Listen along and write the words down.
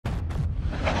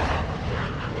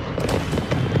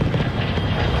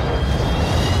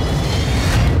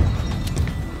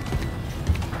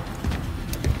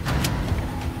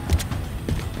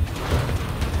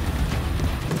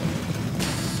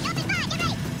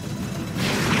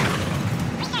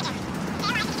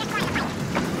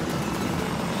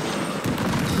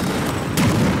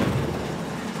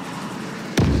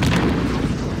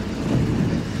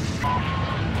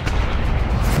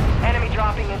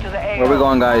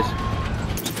going, guys.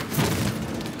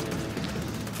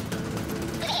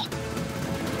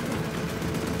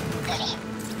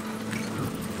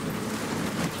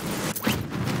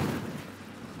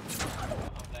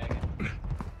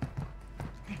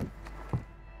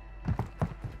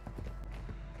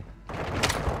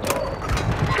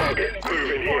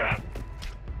 Moving here.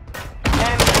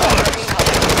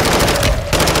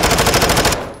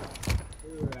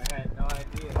 Dude, I had no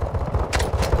idea.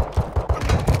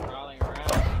 Crawling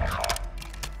around.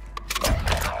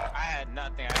 I had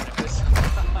nothing. I had a pistol.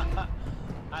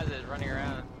 I was just running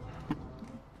around.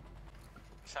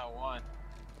 Saw one.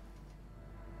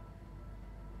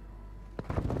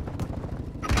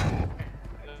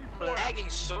 Lagging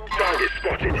so much. Target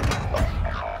spotted.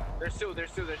 There's two.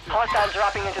 Hostiles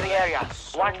dropping into the area.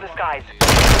 Watch the skies.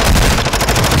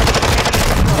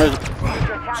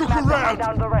 Your attack map to hunt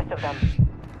down the rest of them.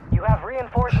 You have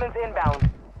reinforcements inbound.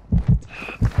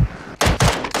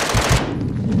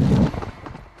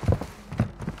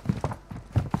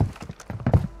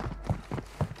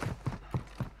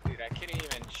 Dude, I can't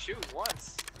even shoot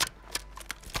once.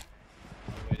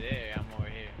 Over there, I'm over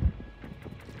here.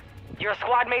 Your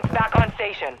squad mates back on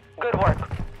station. Good work.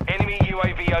 Enemy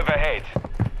UAV overhead.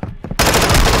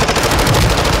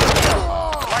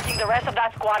 Marking the rest of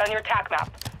that squad on your attack map.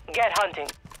 Get hunting.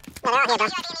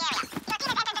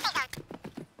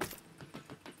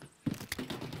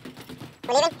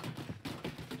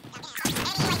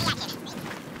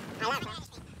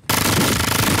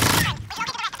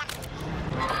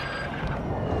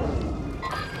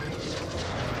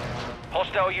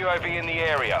 Hostile UAV in the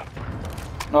area.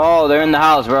 Oh, they're in the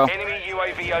house, bro. Enemy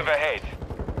UAV overhead.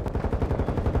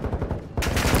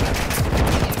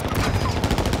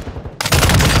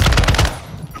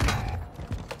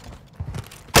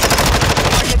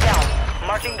 Mark it down.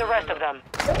 Marking the rest of them.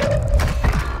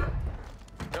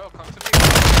 Yo, come to me.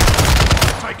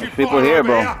 People here,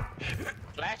 bro.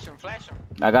 Flash him.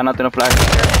 I got nothing to flash.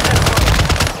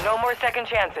 No more second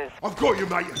chances. I've got you,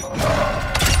 mate.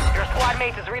 Your squad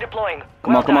mates is redeploying.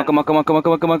 Come on.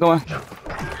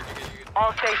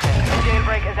 All stations.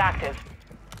 Jailbreak is active.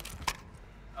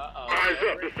 Uh-oh. Eyes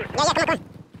up. Yeah, come get it, boss, right here.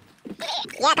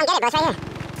 Watch out.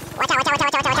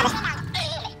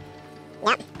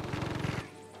 Yep.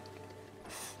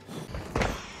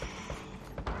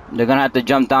 They're gonna have to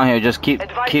jump down here. Just keep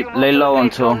lay low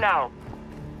until. Now.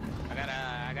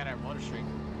 I got a motor streak.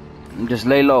 Just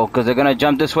lay low, cause they're gonna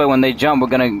jump this way. When they jump, we're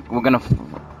gonna.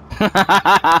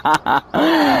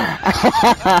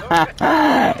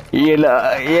 you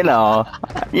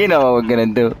know what we're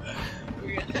gonna do.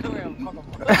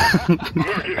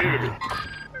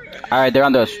 All right, they're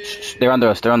under us. They're under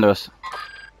us.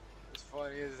 It's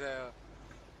funny as hell.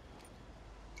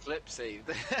 Flip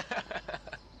saved.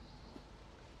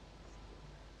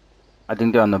 I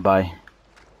think they're on the buy.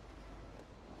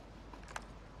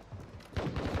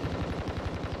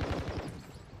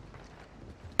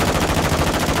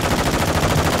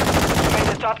 Made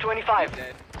the top 25.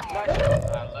 Dead. I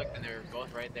looked and they were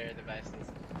both right there at the back.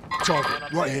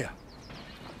 Target, right here.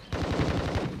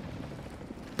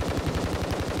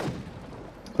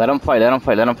 Let them fight.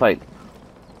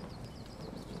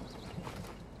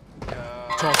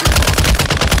 Target.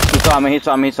 He saw me.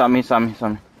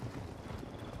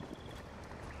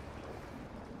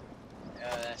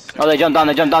 Yeah, that's Oh, they jumped down.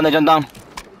 Friendly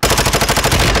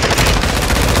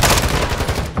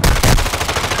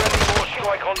more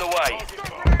strike on the way.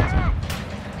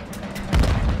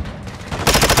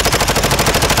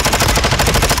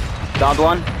 Downed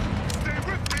one.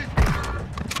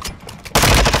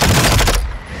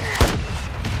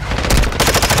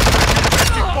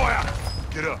 Fire.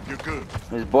 Get up, you're good.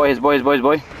 His boy.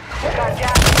 Got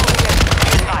gas moving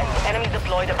in. Enemies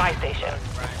deployed at buy station.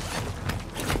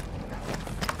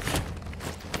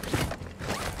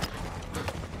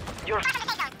 Your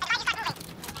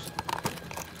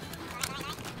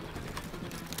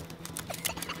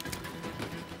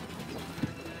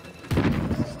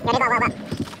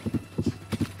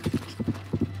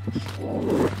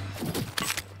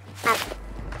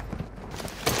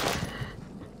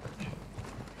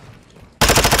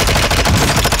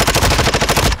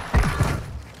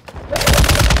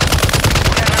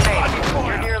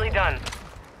You're nearly done.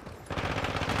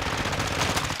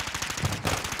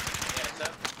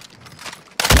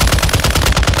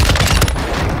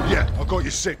 Yeah, I got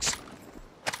you 6.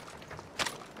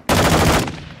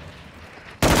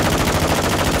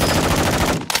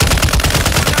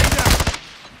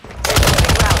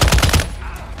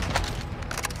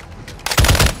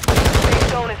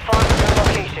 Zone is far from your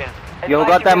location. Yo,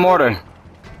 got that mortar.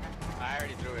 I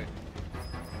already threw it.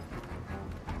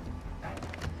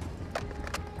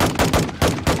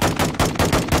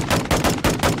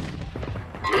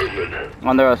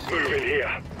 Under us.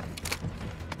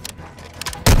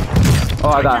 Oh,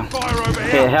 I got him. Fire over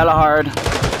Hit here. hella hard.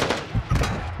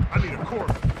 I need a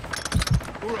quarter.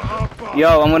 Or a half bar.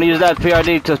 Yo, I'm gonna use that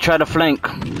PRD to try to flank.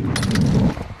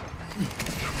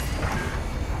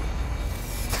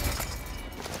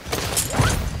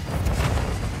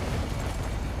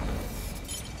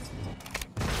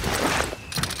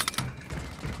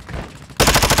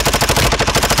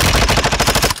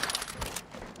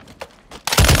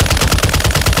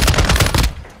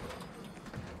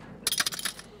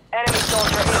 Enemy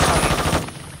soldier incoming.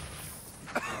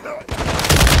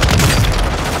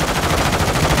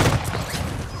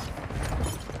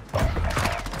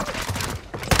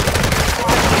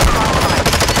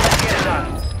 Let's get it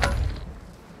done.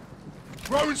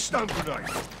 Throwing stun grenade.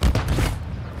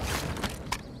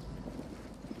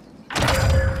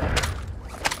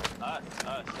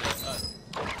 Us.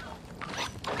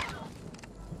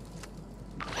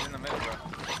 He's in the middle, bro.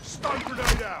 Stun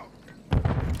grenade out.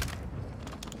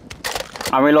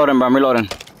 I'm reloading, bro. I'm reloading.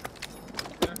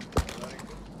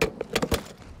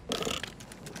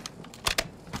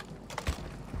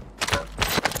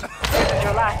 This is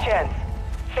your last chance.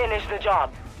 Finish the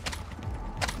job.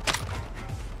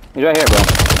 He's right here, bro.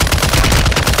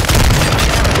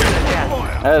 Here's the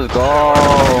chance. Let's go.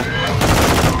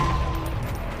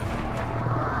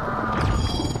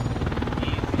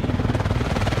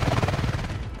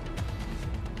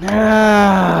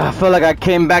 I feel like I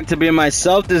came back to be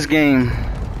myself this game.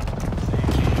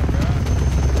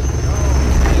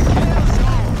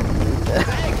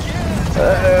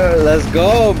 Let's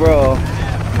go, bro.